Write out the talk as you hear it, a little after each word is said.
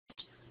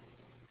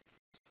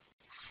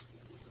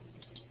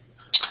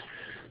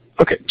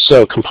Okay,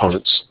 so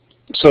components.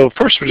 So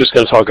first we're just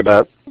going to talk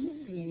about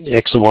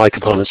X and Y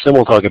components, then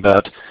we'll talk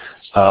about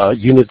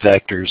unit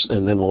vectors,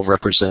 and then we'll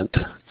represent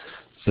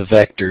the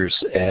vectors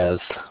as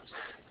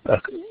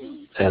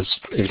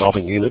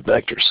involving unit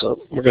vectors.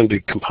 So we're going to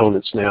do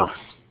components now.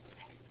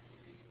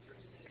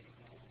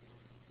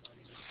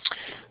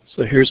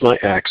 So here's my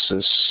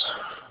axis,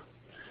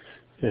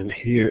 and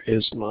here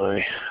is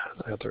my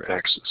other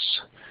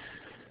axis.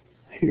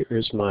 Here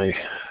is my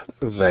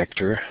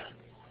vector.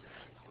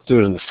 I'll do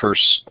it in the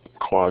first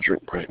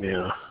quadrant right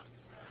now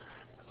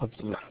of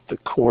the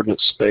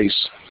coordinate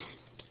space.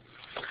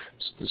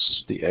 So this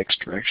is the X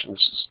direction,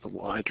 this is the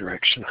Y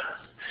direction.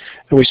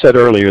 And we said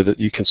earlier that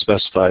you can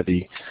specify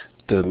the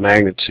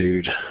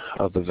magnitude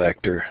of the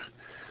vector.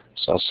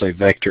 So I'll say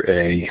vector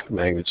A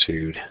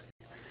magnitude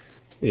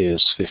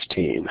is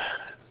 15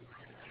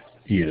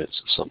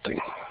 units of something.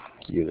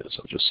 Units,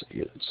 I'll just say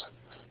units.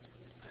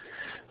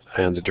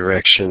 And the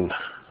direction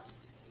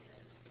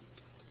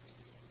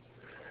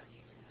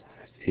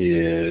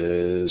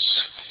is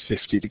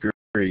 50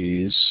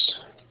 degrees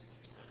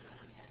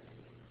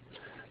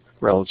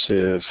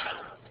relative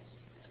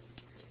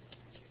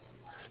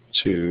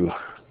to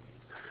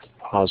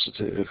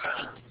positive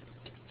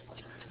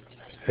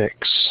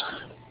X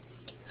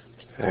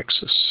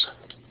axis.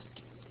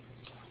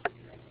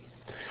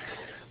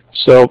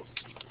 So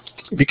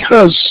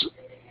because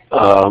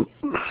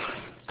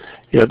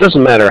it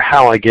doesn't matter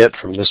how I get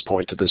from this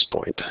point to this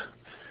point,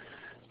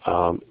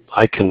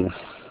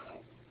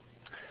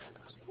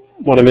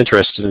 what I'm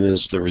interested in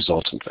is the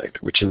resultant vector,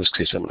 which in this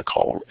case I'm going to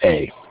call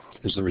A,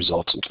 is the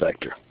resultant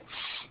vector.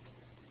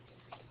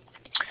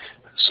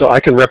 So I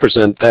can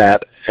represent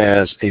that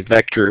as a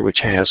vector which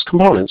has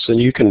components,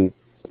 and you can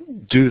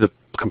do the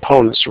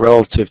components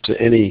relative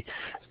to any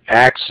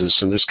axis.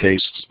 In this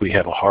case, we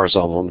have a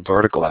horizontal and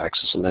vertical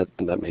axis, and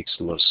that makes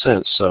the most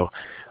sense. So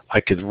I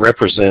could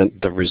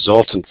represent the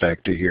resultant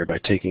vector here by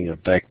taking a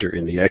vector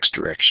in the X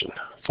direction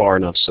far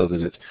enough so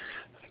that it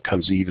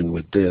comes even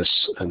with this,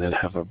 and then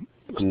have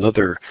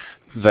another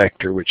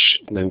vector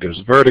which then goes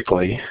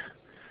vertically.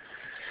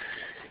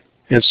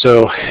 And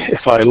so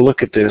if I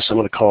look at this, I'm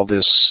going to call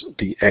this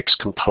the X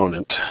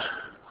component.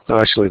 No,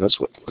 actually, let's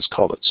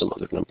call it some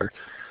other number.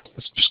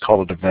 Let's just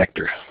call it a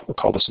vector. We'll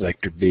call this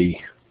vector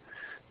B.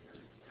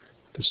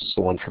 This is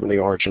the one from the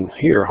origin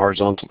here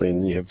horizontally,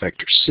 and you have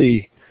vector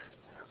C,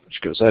 which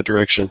goes that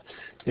direction,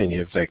 and you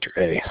have vector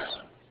A.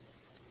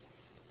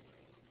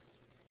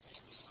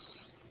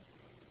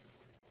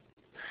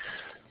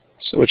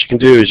 So what you can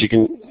do is you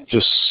can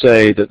just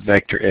say that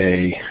vector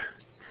A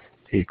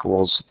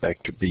equals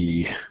vector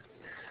B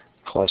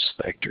plus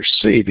vector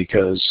C,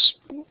 because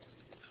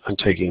I'm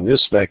taking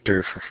this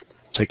vector,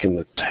 taking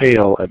the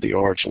tail at the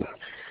origin,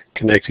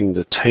 connecting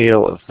the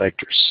tail of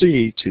vector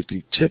C to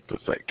the tip of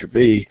vector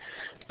B.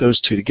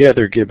 Those two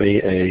together give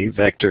me a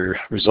vector,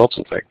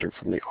 resultant vector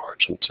from the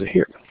origin to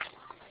here.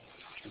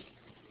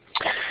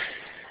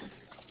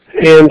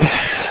 And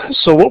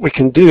so what we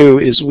can do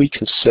is we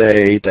can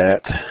say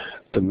that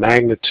the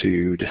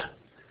magnitude,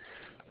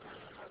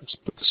 let's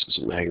put this as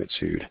a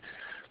magnitude,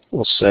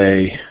 we'll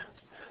say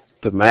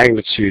the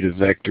magnitude of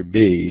vector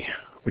B,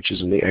 which is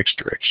in the X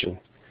direction,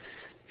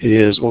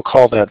 is, we'll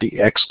call that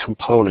the X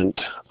component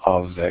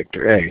of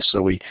vector A.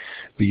 So we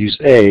use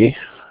A,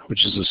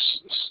 which is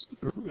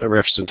a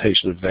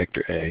representation of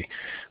vector A.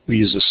 We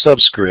use a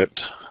subscript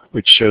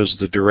which shows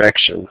the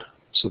direction.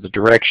 So the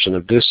direction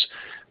of this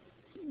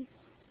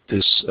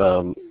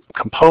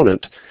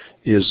component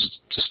is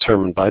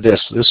determined by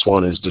this. This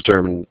one is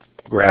determined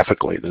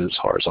graphically, that it's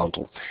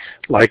horizontal.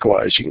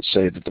 Likewise, you can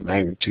say that the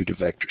magnitude of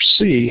vector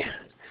C,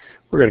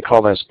 we're going to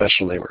call that a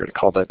special name. We're going to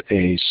call that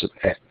A sub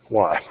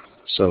Y.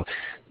 So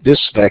this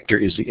vector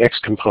is the X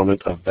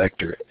component of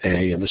vector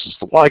A, and this is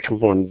the Y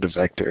component of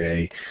vector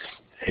A.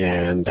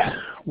 And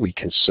we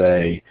can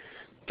say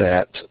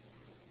that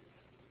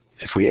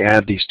if we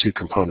add these two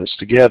components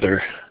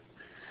together,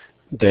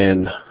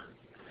 then,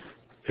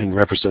 and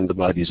represent them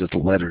by these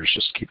little letters,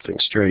 just to keep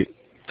things straight,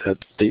 that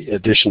the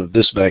addition of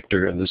this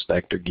vector and this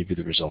vector give you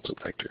the resultant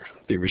vector,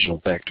 the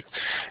original vector.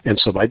 And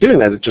so by doing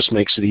that, it just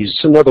makes it easy.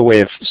 It's another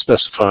way of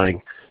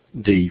specifying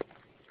the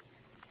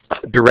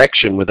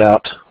direction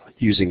without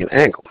using an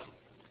angle.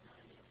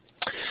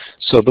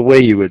 So the way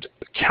you would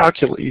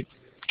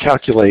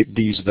calculate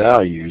these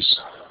values,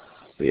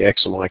 the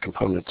X and Y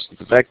components of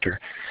the vector,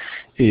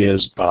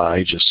 is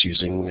by just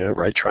using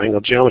right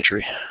triangle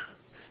geometry.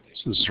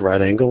 So this is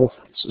right angle,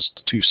 this is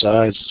the two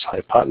sides, this is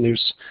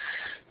hypotenuse,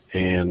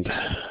 and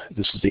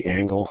this is the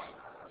angle,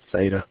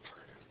 theta.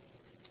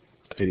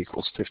 Theta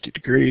equals 50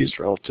 degrees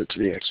relative to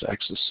the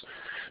x-axis.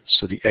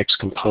 So the X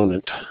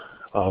component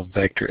of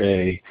vector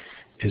A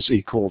is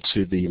equal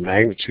to the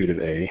magnitude of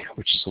A,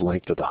 which is the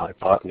length of the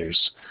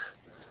hypotenuse,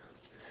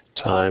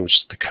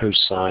 times the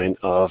cosine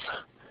of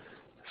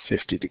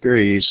 50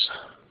 degrees,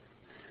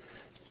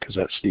 because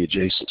that's the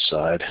adjacent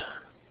side.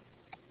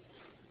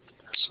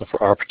 So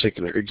for our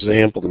particular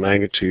example, the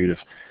magnitude of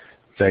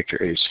vector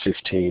A is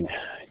 15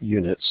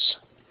 units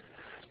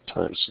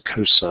times the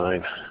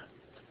cosine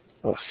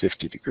of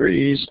 50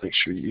 degrees. Make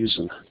sure you're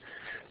using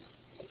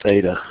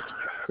theta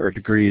or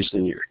degrees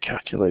in your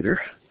calculator.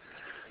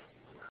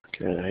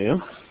 Okay, I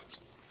am.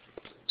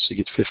 So you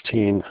get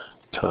 15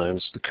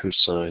 times the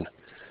cosine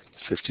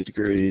 50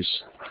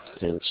 degrees,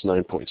 and it's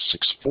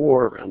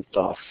 9.64, rounded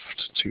off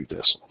to 2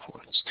 decimal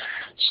points.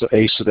 So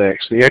a sub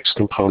x, the x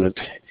component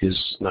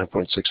is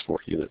 9.64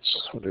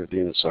 units, whatever the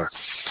units are.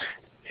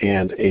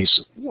 And a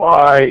sub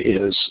y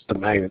is the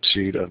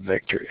magnitude of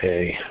vector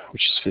A,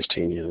 which is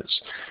 15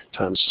 units,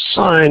 times the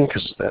sine,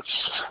 because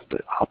that's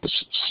the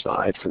opposite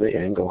side for the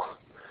angle.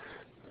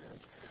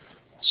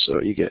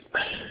 So you get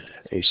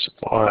a sub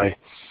y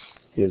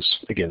is,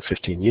 again,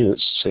 15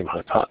 units, same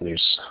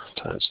hypotenuse,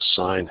 times the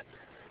sine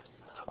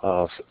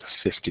of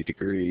 50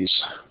 degrees.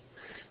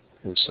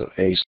 And so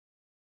a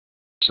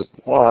sub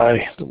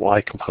y, the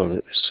y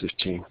component, is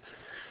 15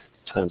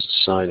 times the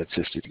sine of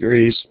 50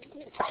 degrees,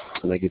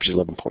 and that gives you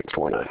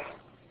 11.49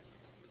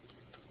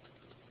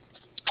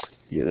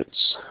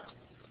 units.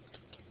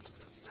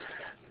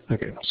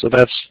 Okay, so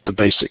that's the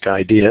basic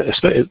idea.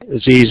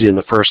 It's easy in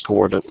the first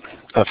coordinate,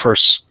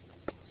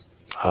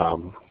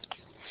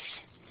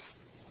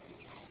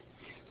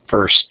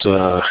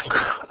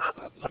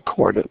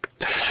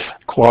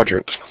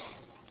 quadrant.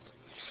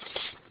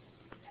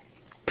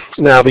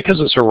 Now, because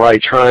it's a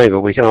right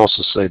triangle, we can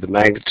also say the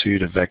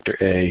magnitude of vector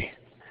A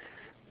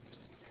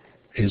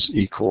is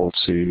equal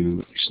to,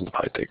 using the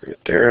Pythagorean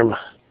theorem,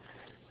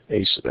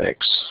 a sub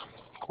x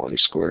quantity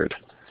squared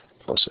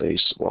plus a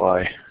sub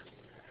y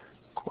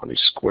quantity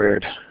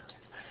squared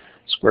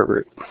square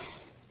root.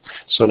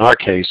 So in our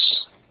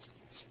case,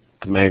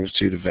 the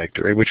magnitude of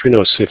vector A, which we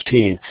know is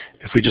 15,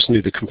 if we just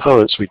knew the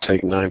components, we'd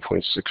take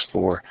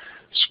 9.64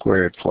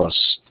 squared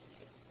plus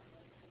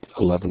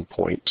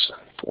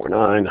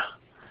 11.49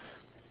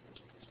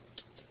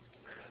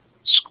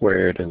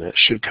 squared, and that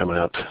should come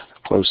out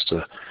close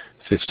to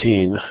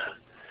 15.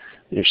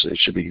 Usually it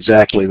should be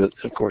exactly, but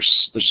of course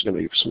there's going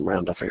to be some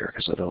round off error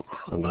because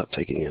I'm not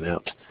taking it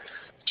out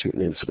to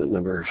an infinite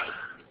number of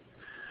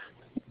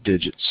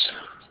digits.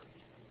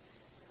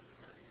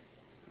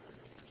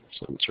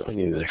 So I'm throwing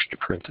in an extra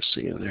parenthesis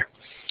in there,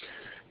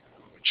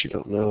 which you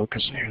don't know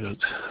because you're not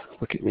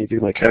looking at me do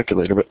my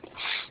calculator, but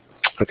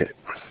okay.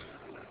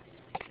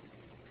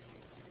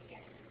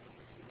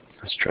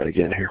 Let's try it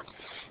again here.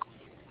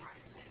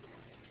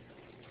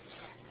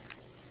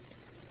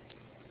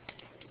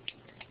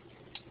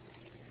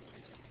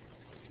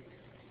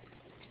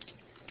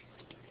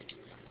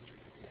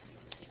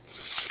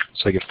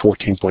 So I get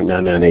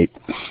 14.998,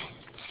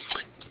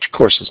 which of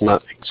course is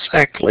not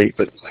exactly,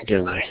 but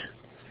again,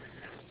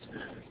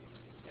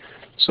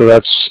 so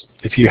that's,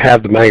 if you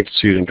have the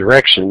magnitude and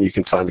direction, you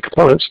can find the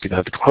components. If you don't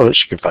have the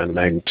components, you can find the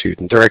magnitude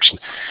and direction.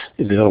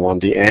 In the other one,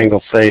 the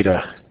angle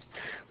theta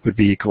would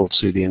be equal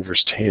to the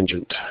inverse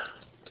tangent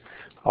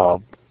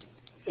of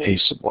a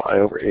sub y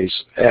over a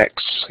sub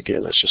x.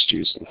 Again, that's just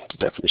using the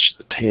definition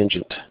of the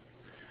tangent.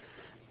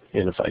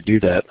 And if I do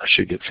that, I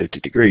should get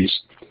 50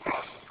 degrees.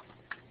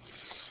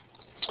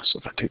 So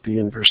if I take the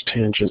inverse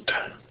tangent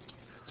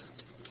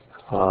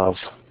of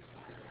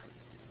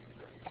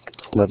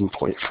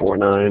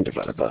 11.49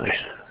 divided by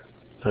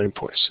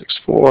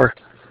 9.64,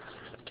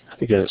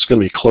 again, it's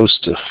going to be close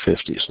to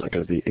 50. It's not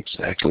going to be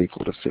exactly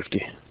equal to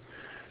 50.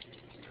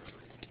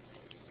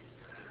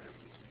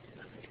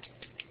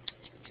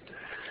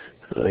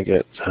 And I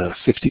get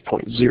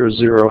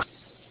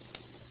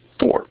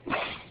 50.004.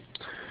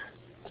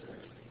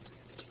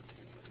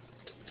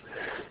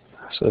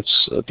 So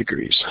that's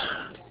degrees.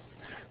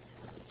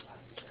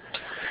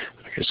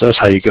 Okay, so that's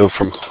how you go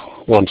from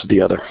one to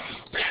the other.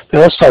 Now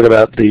let's talk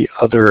about the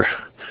other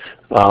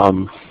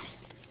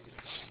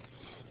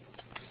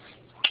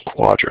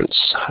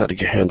quadrants. How do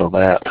you handle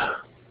that?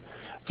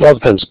 It all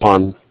depends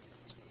upon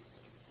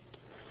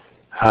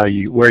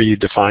where you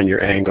define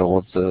your angle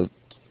of the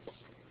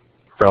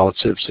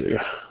relative to.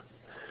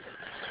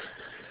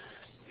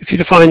 If you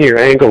define your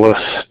angle of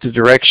the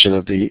direction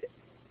of the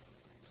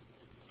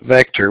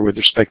vector with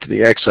respect to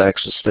the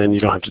x-axis, then you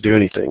don't have to do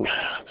anything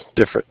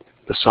different.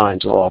 The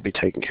signs will all be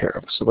taken care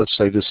of. So let's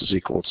say this is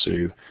equal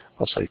to,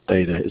 I'll say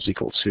theta is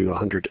equal to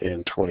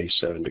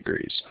 127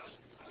 degrees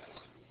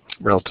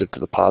relative to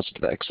the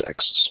positive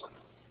x-axis.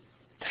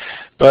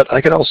 But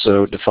I could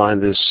also define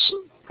this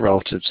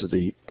relative to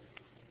the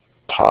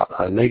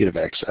negative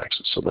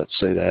x-axis. So let's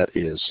say that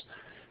is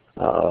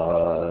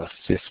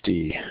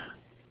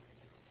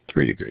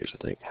 53 degrees, I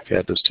think. If you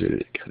add those two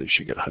together, you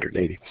should get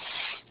 180.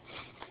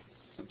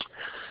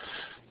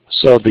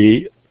 So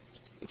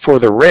for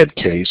the red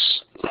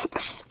case,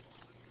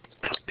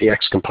 the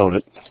x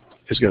component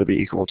is going to be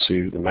equal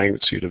to the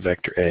magnitude of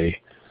vector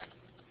A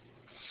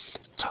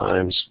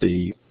times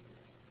the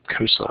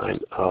cosine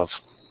of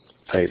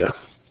theta,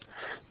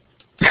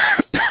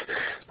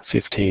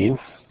 15,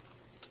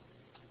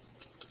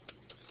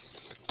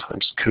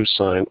 times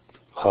cosine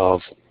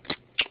of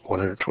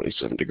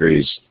 127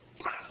 degrees,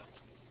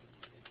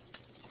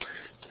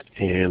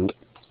 and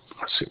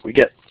let's see what we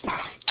get.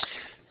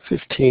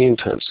 15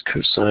 times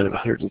cosine of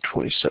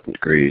 127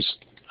 degrees,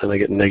 and I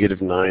get negative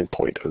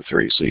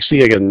 9.03. So you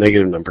see I get a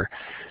negative number,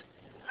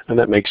 and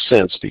that makes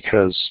sense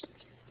because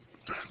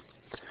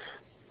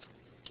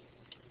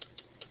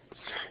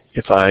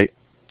if I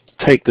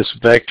take this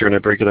vector and I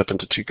break it up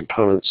into two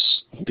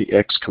components, the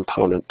x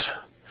component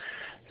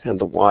and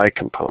the y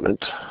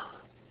component,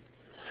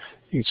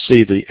 you can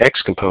see the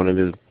x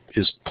component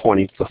is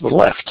pointing to the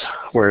left,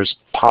 whereas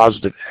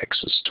positive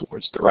x is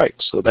towards the right.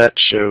 So that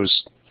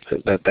shows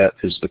that that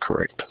is the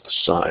correct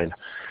sign.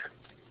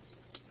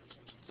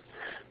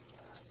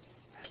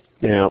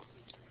 Now,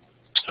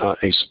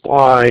 a sub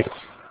y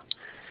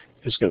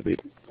is going to be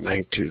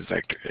magnitude of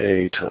vector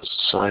A times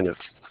the sine of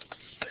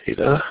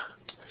theta,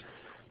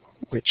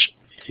 which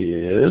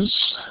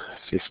is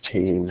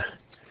 15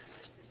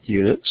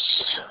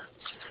 units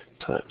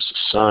times the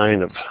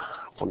sine of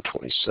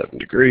 127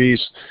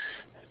 degrees,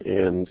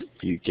 and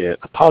you get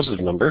a positive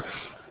number,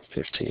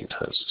 15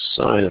 times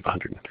the sine of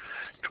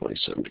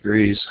 127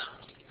 degrees,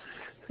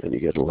 and you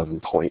get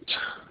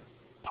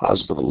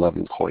positive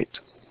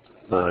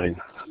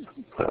 11.9,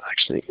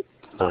 actually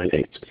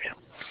 98,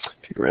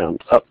 if you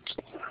round up,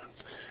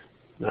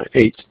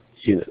 98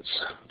 units.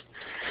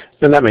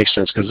 And that makes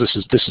sense because this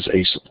is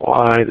a sub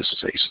y, this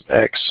is a sub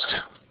x,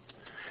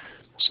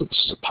 so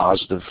this is a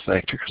positive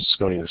vector because it's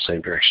going in the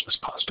same direction as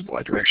positive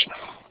y direction.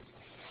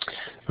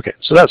 Okay,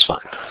 so that's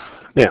fine.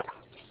 Now,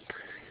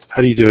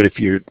 how do you do it if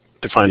you're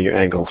defining your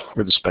angle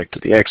with respect to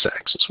the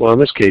x-axis? Well, in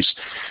this case,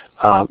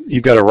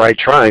 you've got a right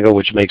triangle,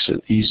 which makes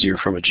it easier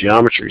from a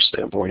geometry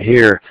standpoint.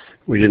 Here,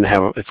 we didn't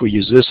have, if we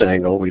use this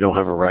angle, we don't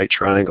have a right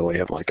triangle. We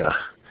have like a,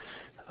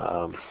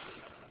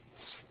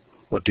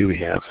 what do we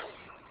have?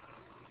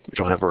 We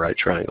don't have a right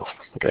triangle.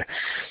 Okay,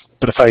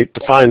 but if I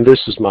define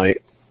this as my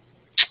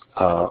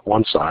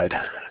one side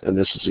and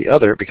this is the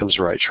other, it becomes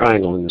a right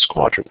triangle in this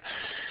quadrant.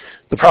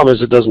 The problem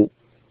is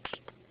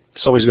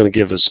it's always going to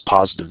give us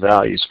positive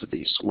values for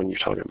these when you're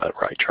talking about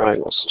right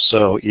triangles.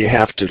 So you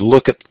have to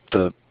look at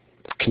the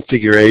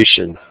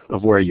configuration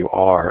of where you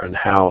are and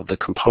how the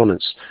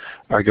components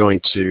are going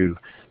to,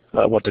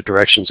 what the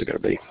directions are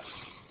going to be.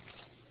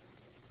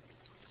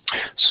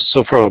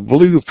 So from a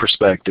blue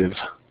perspective,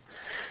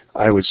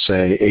 I would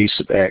say a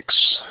sub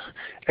x.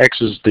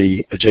 X is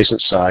the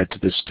adjacent side to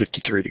this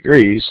 53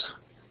 degrees.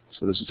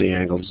 So this is the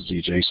angle, this is the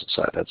adjacent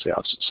side, that's the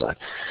opposite side.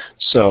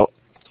 So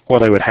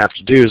what I would have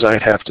to do is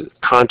I'd have to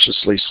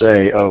consciously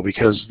say, oh,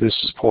 because this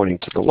is pointing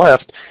to the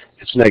left,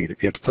 it's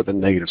negative. You have to put the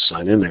negative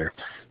sign in there.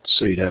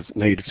 So you'd have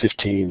negative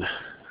 15,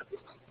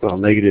 well,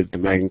 negative the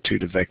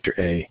magnitude of vector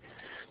A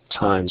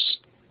times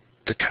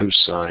the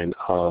cosine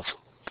of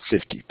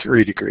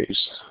 53 degrees.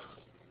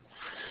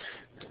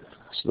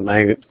 So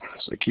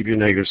so keep your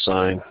negative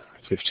sign,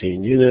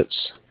 15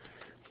 units,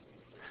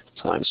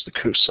 times the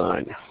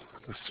cosine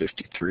of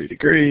 53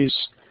 degrees.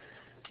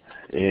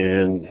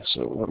 And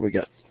so what do we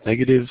got?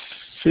 Negative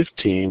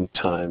 15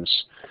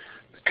 times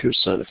the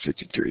cosine of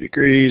 53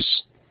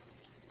 degrees,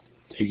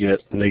 you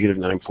get negative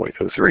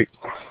 9.03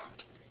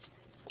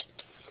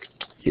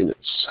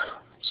 units.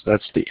 So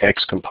that's the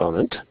x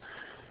component.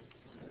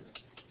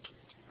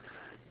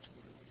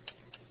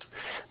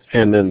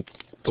 And then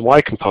the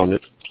y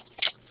component,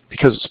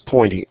 because it's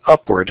pointing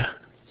upward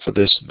for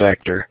this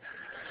vector,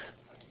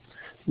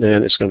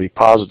 then it's going to be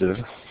positive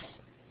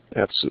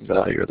absolute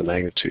value of the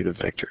magnitude of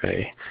vector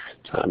A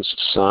times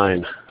the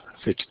sine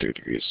 53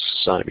 degrees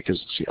sine,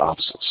 because it's the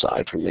opposite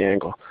side from the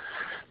angle.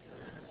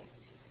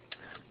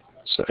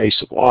 So a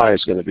sub y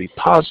is going to be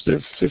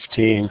positive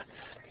 15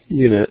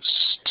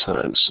 units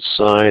times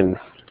the sine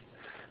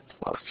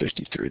of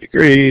 53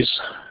 degrees,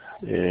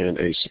 and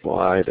a sub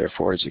y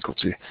therefore is equal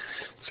to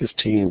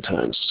 15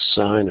 times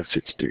the sine of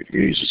 53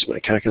 degrees. This is my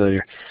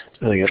calculator,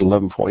 and I get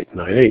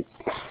 11.98,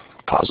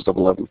 positive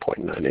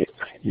 11.98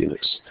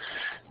 units.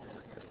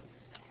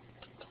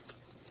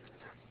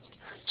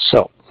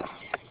 So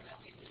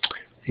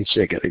you can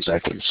see I get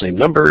exactly the same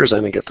numbers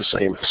and I get the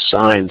same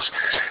signs.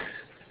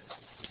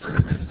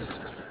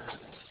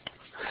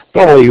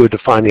 Normally you would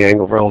define the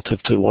angle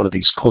relative to one of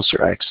these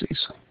closer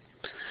axes.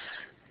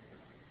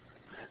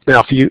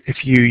 Now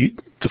if you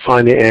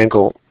define the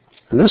angle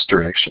in this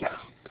direction,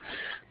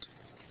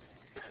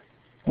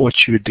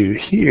 what you would do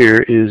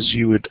here is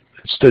you would,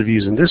 instead of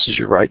using this as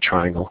your right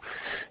triangle,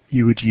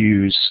 you would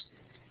use,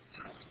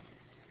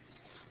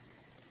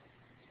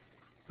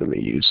 let me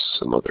use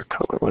some other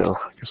color. Well,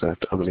 I guess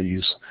I'm going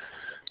to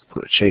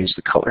change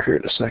the color here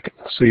in a second.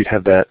 So you'd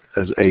have that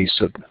as a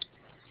sub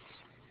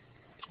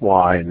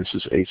y, and this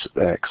is a sub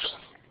x.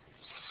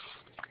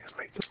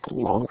 Make this a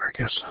little longer, I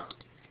guess.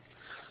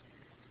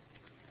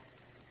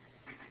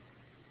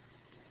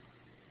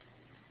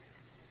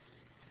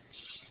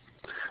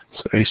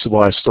 So a sub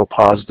y is still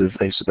positive,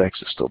 a sub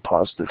x is still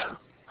positive.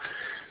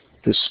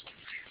 This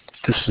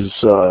is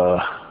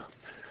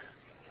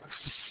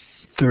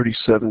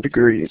 37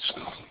 degrees.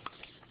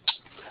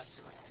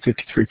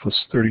 53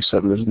 plus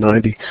 37 is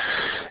 90.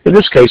 In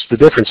this case, the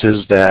difference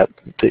is that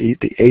the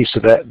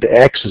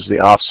x is the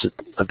opposite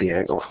of the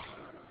angle,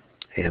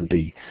 and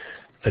the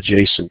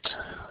adjacent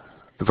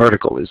The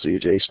vertical is the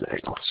adjacent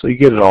angle. So you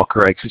get it all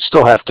correct. You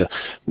still have to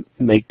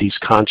make these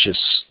conscious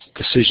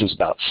decisions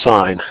about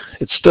sign.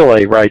 It's still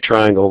a right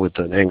triangle with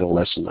an angle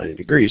less than 90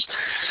 degrees.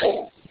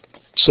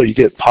 So you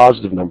get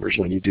positive numbers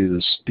when you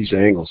do these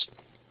angles.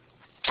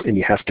 And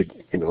you have to,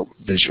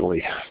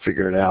 visually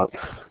figure it out.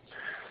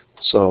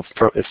 So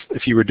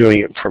if you were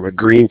doing it from a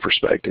green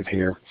perspective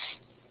here,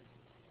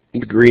 the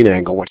green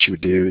angle, what you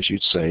would do is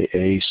you'd say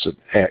A sub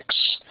x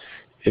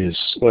is,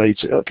 well, you'd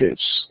say, okay,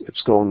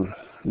 it's going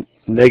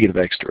negative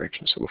x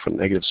direction, so we'll put a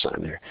negative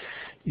sign there.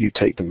 You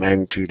take the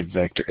magnitude of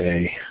vector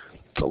A,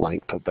 the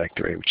length of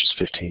vector A, which is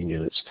 15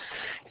 units,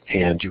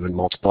 and you would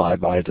multiply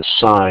by the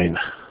sine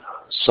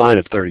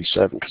of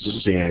 37, because this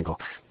is the angle.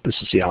 This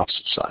is the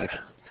opposite side.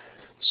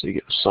 So you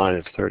get the sine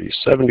of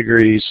 37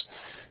 degrees.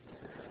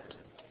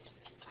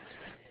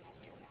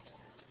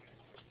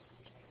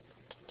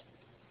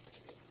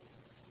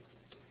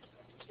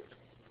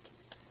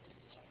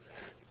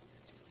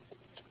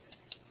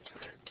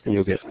 And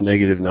you'll get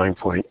negative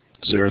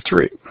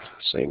 9.03,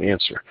 same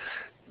answer.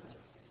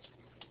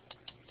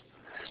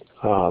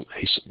 A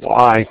sub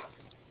y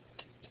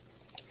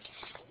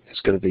is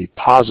going to be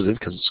positive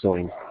because it's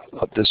going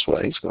up this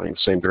way. It's going the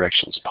same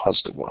direction as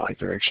positive y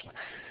direction.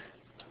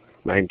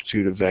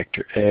 Magnitude of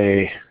vector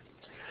A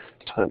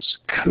times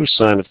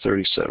cosine of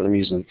 37. I'm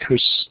using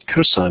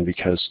cosine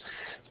because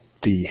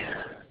the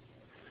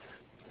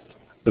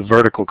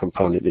vertical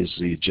component is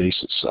the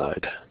adjacent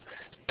side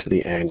to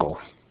the angle.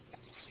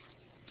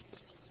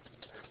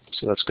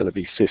 So that's going to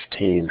be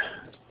 15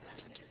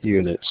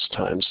 units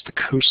times the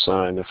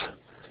cosine of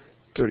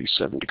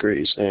 37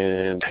 degrees.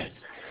 And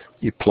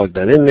you plug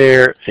that in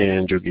there,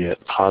 and you'll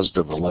get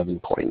positive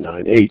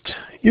 11.98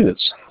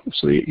 units.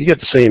 So you get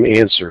the same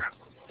answer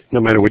no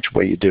matter which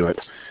way you do it.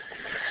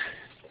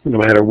 No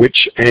matter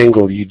which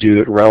angle you do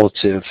it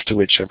relative to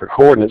whichever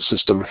coordinate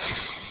system,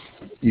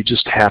 you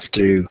just have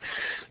to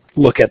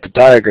look at the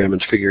diagram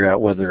and figure out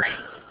whether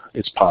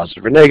it's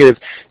positive or negative.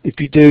 If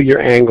you do your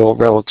angle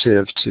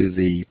relative to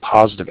the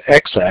positive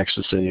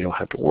x-axis, then you don't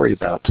have to worry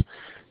about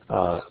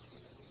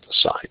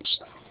signs,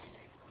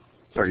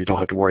 or you don't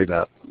have to worry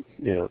about,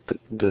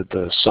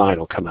 the sign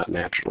will come out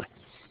naturally.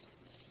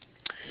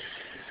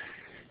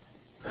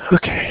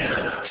 Okay,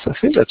 so I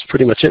think that's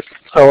pretty much it.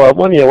 Oh,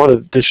 one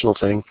additional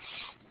thing.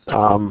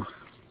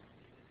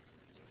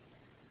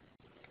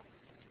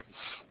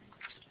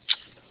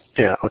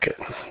 Yeah, okay.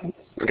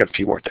 I've got a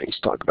few more things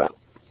to talk about.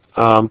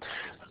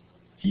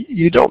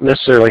 You don't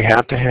necessarily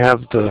have to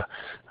have the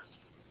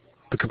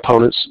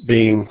components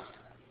being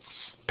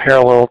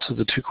parallel to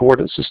the two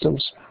coordinate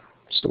systems.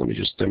 So let me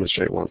just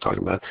demonstrate what I'm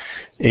talking about.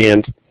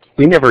 And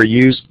we never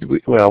use,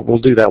 well, we'll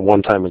do that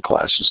one time in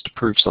class just to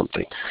prove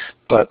something.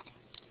 But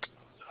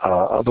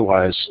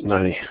otherwise,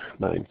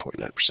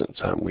 99.9% of the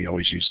time, we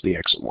always use the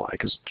x and y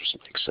because it just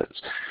makes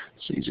sense.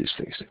 It's the easiest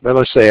thing to say. But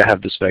let's say I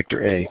have this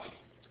vector A.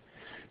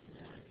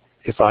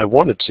 If I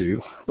wanted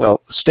to,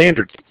 well, the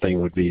standard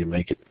thing would be to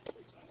make it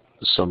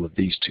the sum of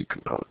these two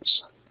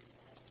components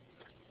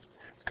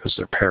because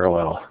they're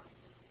parallel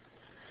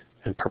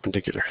and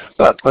perpendicular.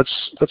 But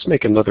let's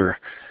make another.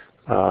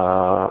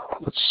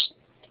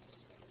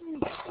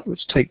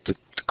 Let's take the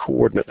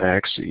coordinate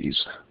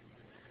axes,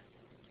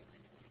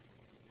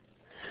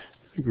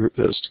 group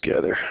those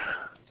together,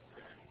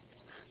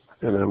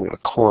 and then I'm going to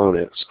clone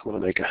it. So I'm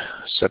going to make a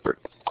separate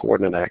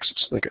coordinate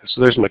axis. Okay,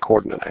 so there's my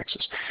coordinate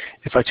axis.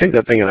 If I take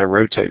that thing and I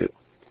rotate it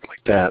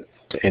like that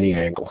to any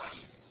angle,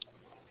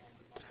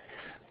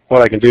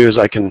 what I can do is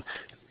I can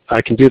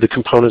do the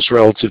components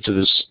relative to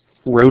this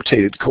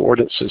rotated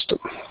coordinate system.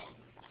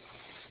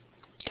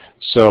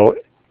 So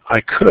I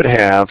could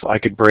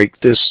break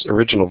this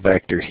original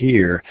vector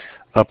here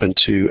up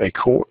into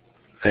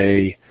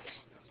a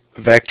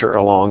vector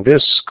along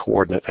this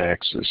coordinate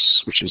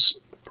axis, which is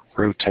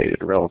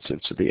rotated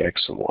relative to the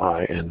x and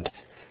y, and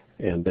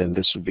then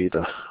this would be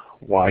the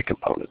y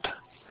component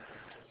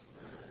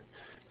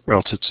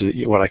relative to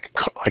what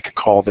I could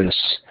call this.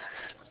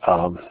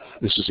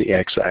 This is the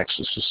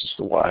x-axis, this is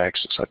the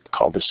y-axis. I could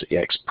call this the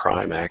x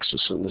prime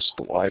axis, and this is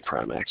the y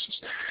prime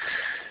axis.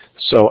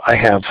 So I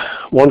have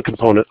one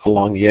component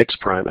along the x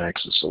prime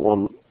axis and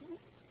one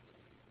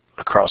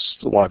across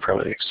the y prime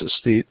axis.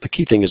 The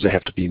key thing is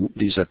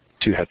these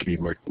two have to be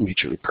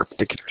mutually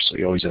perpendicular, so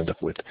you always end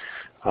up with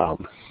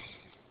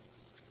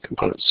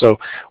components. So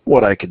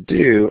what I could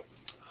do,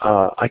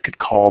 I could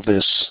call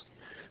this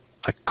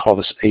a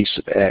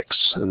sub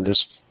x, and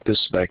this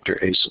vector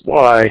a sub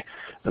y,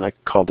 and I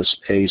could call this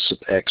a sub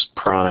x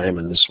prime,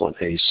 and this one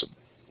a sub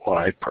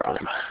y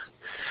prime.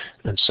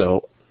 And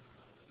so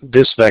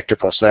this vector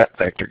plus that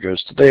vector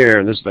goes to there,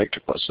 and this vector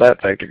plus that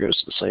vector goes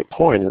to the same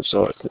point, and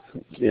so it's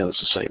the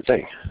same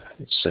thing.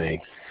 It's saying,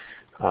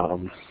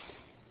 yeah.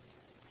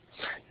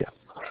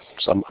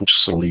 So I'm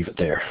just going to leave it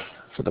there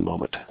for the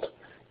moment.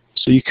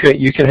 So you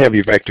can have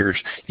your vectors,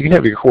 you can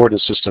have your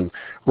coordinate system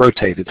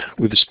rotated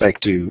with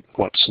respect to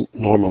what's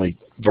normally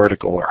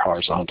vertical or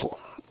horizontal,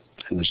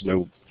 and there's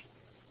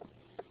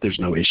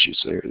no issues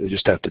there. They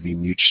just have to be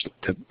mutual.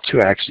 The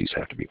two axes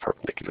have to be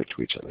perpendicular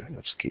to each other.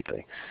 That's the key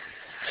thing.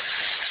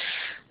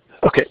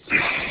 Okay.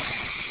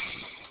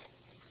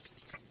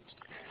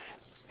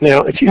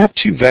 Now, if you have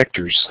two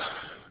vectors,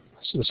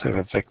 so let's have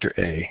a vector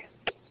A,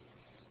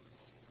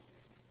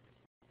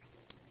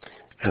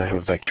 and I have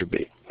a vector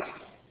B.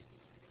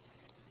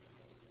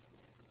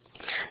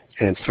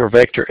 And for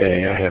vector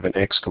A, I have an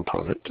x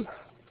component,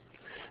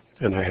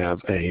 and I have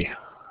a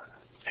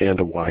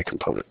y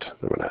component.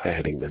 We're not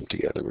adding them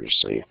together. We're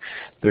just saying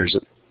there's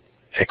an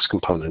x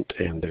component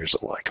and there's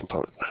a y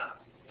component.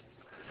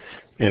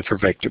 And for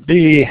vector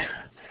B,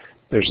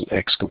 there's an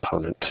x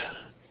component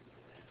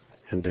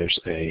and there's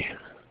a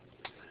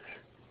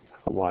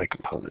y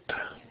component.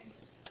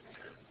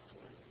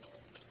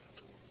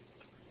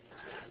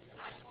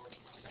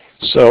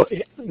 So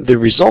the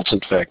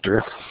resultant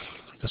vector,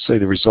 let's say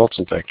the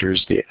resultant vector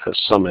is the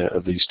sum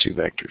of these two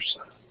vectors.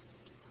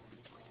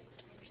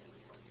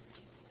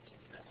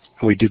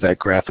 And we do that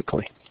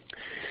graphically.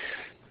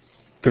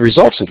 The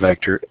resultant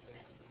vector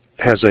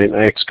has an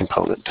x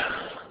component.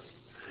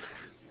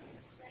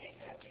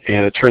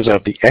 And it turns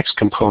out the x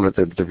component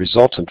of the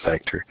resultant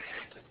vector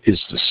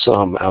is the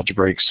sum,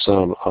 algebraic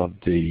sum of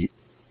the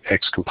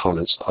x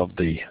components of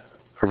the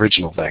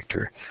original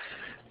vector.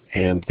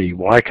 And the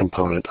y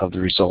component of the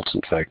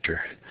resultant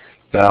vector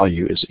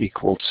value is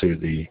equal to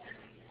the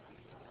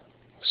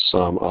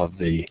sum of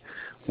the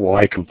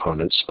y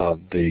components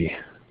of the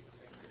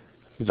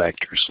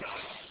vectors.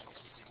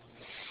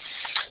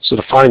 So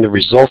to find the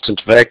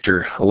resultant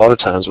vector, a lot of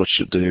times what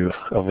you do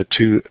of a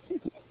two,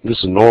 this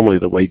is normally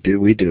the way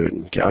we do it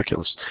in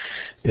calculus,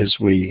 is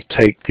we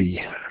take the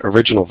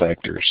original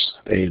vectors,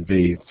 A and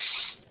B,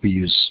 we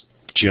use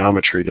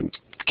geometry to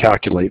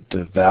calculate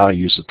the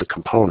values of the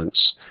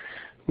components.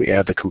 We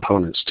add the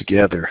components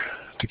together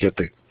to get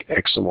the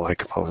x and y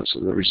components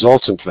of the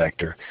resultant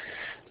vector,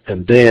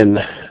 and then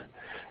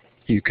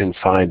you can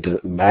find the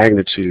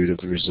magnitude of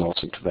the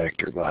resultant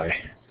vector by,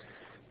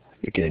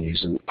 again,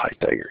 using the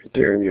Pythagorean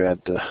theorem. You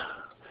add the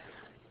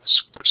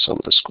sum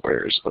of the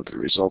squares of the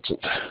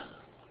resultant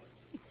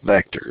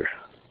vector,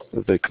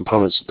 the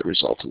components of the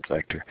resultant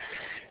vector,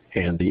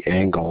 and the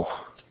angle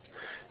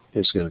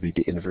is going to be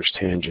the inverse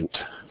tangent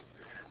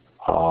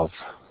of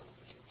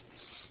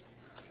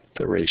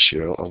the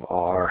ratio of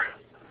r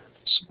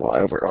sub y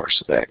over r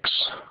sub x.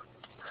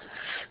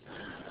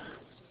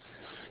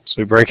 So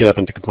we break it up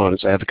into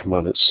components, add the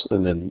components,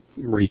 and then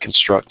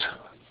reconstruct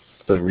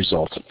the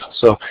resultant.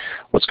 So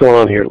what's going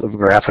on here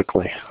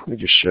graphically? Let me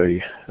just show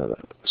you how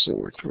this thing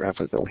works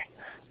graphically.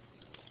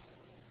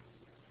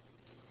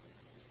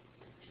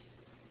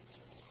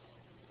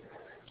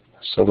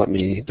 So let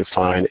me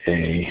define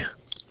a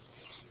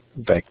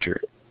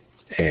vector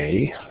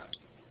A,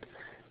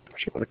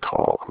 which I'm going to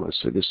call, I'm going to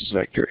say this is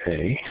vector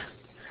A,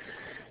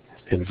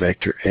 and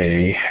vector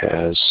A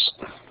has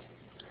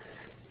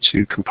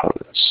two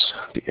components,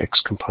 the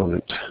x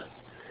component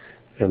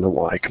and the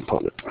y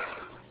component.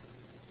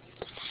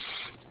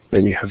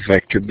 Then you have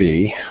vector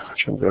B,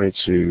 which I'm going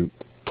to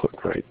put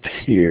right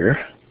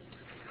here.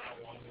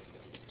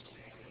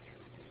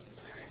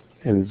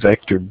 And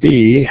vector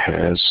B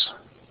has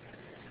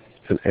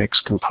an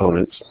x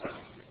component,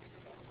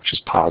 which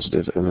is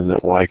positive, and then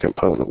that y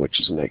component, which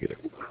is negative.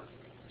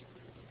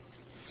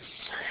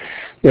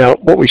 Now,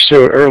 what we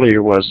showed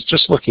earlier was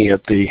just looking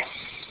at the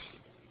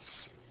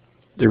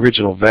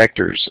original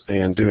vectors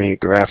and doing it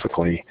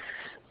graphically.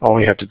 All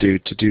we have to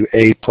do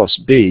A plus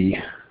B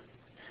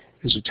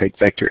is we take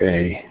vector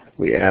A,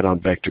 we add on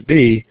vector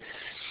B,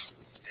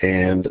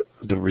 and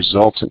the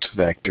resultant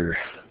vector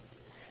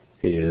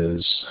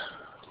is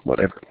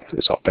whatever,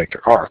 it's all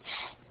vector R.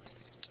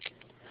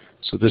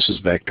 So this is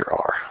vector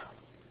R.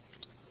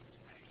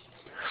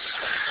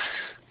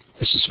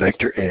 This is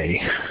vector A.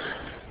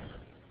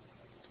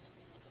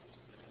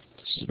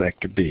 This is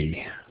vector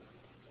B.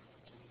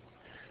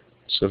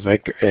 So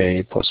vector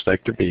A plus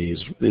vector B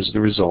is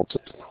the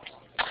resultant.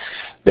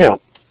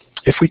 Now,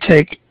 if we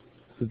take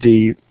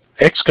the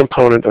x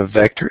component of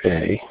vector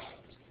A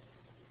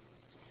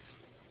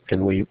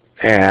and we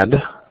add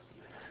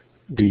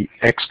the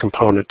x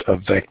component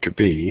of vector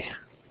B,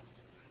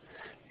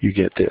 you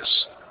get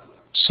this.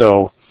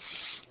 So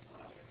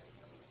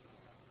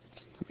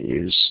let me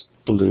use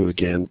blue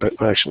again, but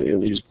actually I'm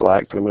going to use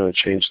black, but I'm going to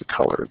change the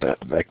color of that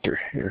vector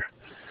here.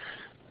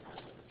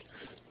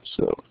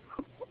 So,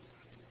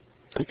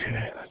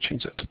 okay, I'll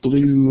change that to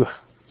blue.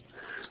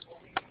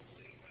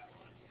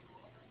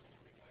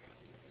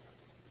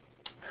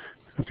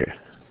 Okay,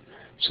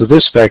 so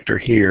this vector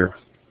here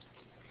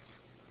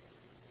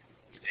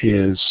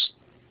is,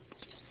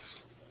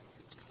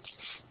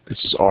 this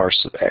is r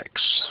sub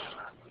x.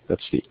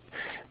 That's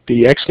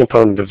the x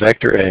component of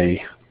vector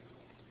A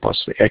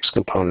plus the x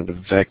component of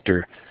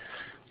vector,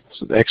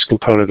 so the x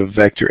component of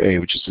vector A,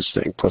 which is this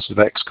thing, plus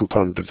the x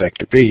component of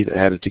vector B, that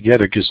added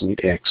together gives me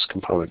the x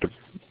component of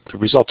the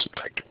resultant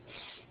vector.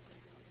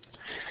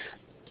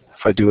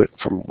 If I do it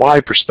from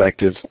y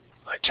perspective,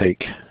 I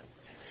take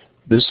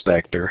this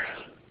vector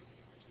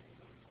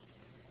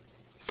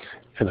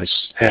and I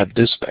add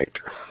this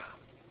vector.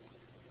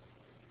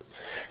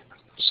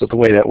 So the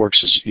way that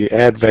works is you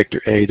add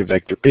vector A to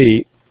vector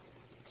B,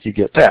 you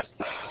get that.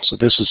 So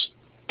this is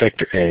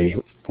vector A,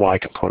 y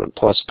component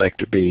plus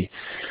vector B.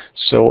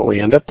 So what we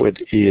end up with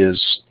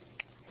is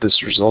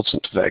this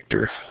resultant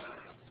vector,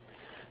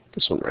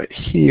 this one right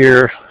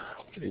here,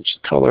 change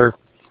the color.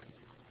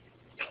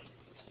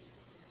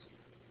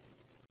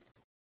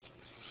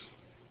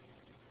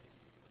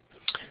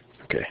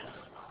 Okay,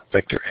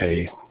 vector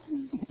A,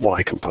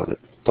 y component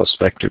plus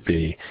vector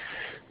B,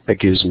 that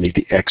gives me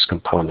the x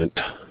component,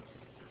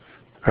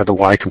 or the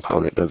y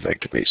component of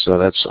vector B. So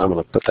that's, I'm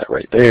going to put that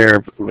right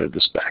there, move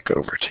this back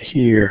over to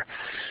here,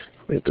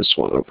 move this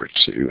one over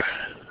to,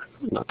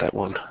 not that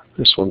one,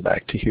 this one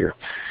back to here.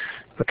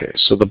 Okay,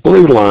 so the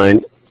blue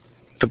line,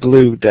 the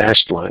blue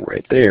dashed line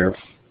right there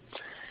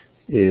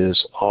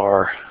is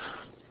r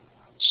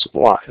sub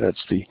y.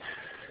 That's the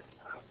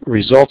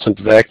resultant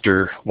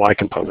vector y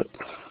component.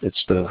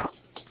 It's the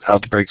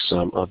algebraic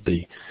sum of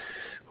the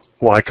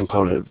y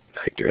component of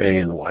vector A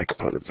and the y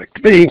component of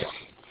vector B.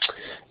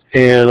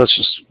 And let's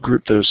just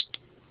group those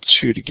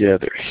two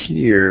together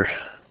here.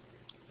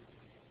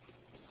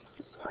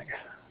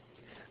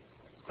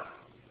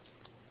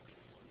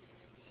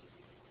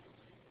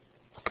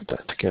 Put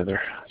that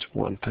together. It's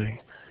one thing.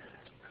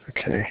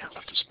 Okay,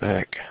 put this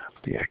back,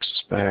 put the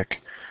x's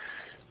back.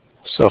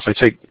 So if I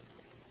take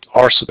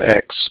r sub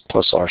x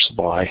plus r sub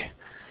y,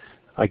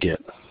 I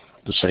get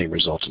the same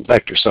resultant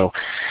vector. So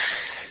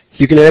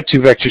you can add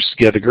two vectors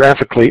together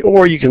graphically,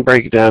 or you can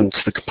break it down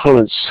into the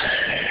components,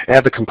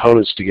 add the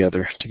components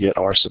together to get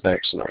r sub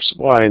x and r sub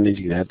y, and then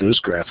you can add those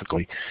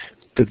graphically.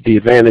 The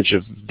advantage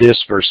of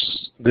this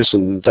versus this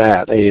and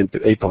that,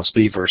 A plus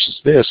B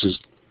versus this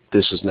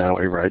is now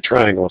a right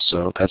triangle,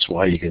 so that's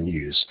why you can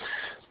use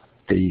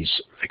these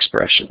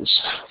expressions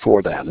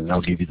for that, and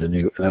that'll give you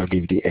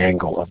the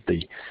angle of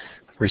the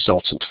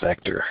resultant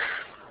vector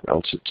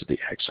relative to the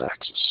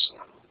x-axis.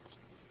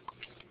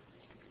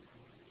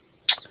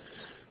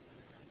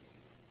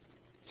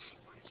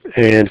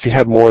 And if you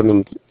have more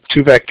than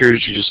two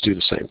vectors, you just do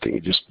the same thing.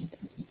 You just,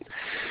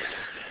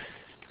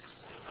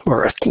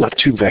 or not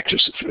two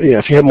vectors. Yeah,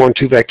 if you have more than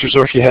two vectors,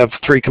 or if you have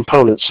three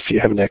components, if you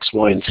have an x,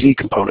 y, and z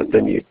component,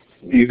 then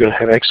you're going to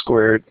have x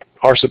squared,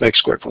 r sub x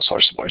squared plus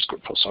r sub y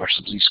squared plus r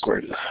sub z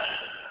squared.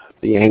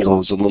 The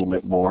angle is a little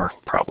bit more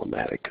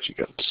problematic because you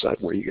got to decide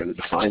where you're going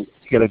to define.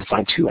 You got to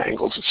define two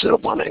angles instead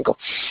of one angle.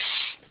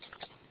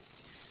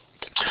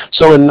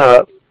 So in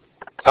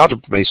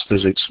algebra-based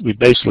physics, we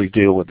basically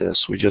deal with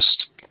this.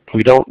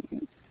 We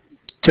don't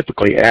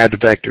typically add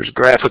vectors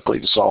graphically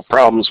to solve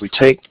problems. We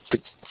take the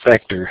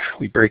vector,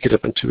 we break it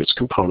up into its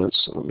components.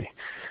 So we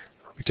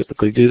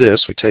typically do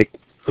this. We take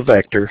the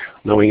vector,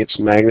 knowing its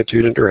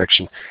magnitude and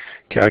direction,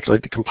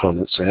 calculate the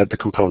components, add the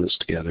components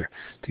together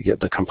to get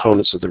the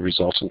components of the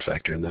resultant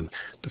vector. And then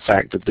the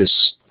fact that this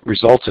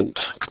resultant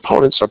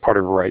components are part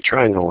of a right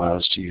triangle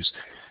allows us to use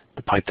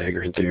the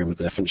Pythagorean theorem with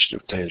the definition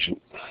of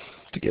tangent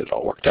to get it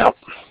all worked out.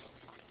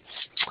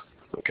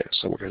 Okay,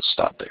 so we're going to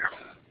stop there.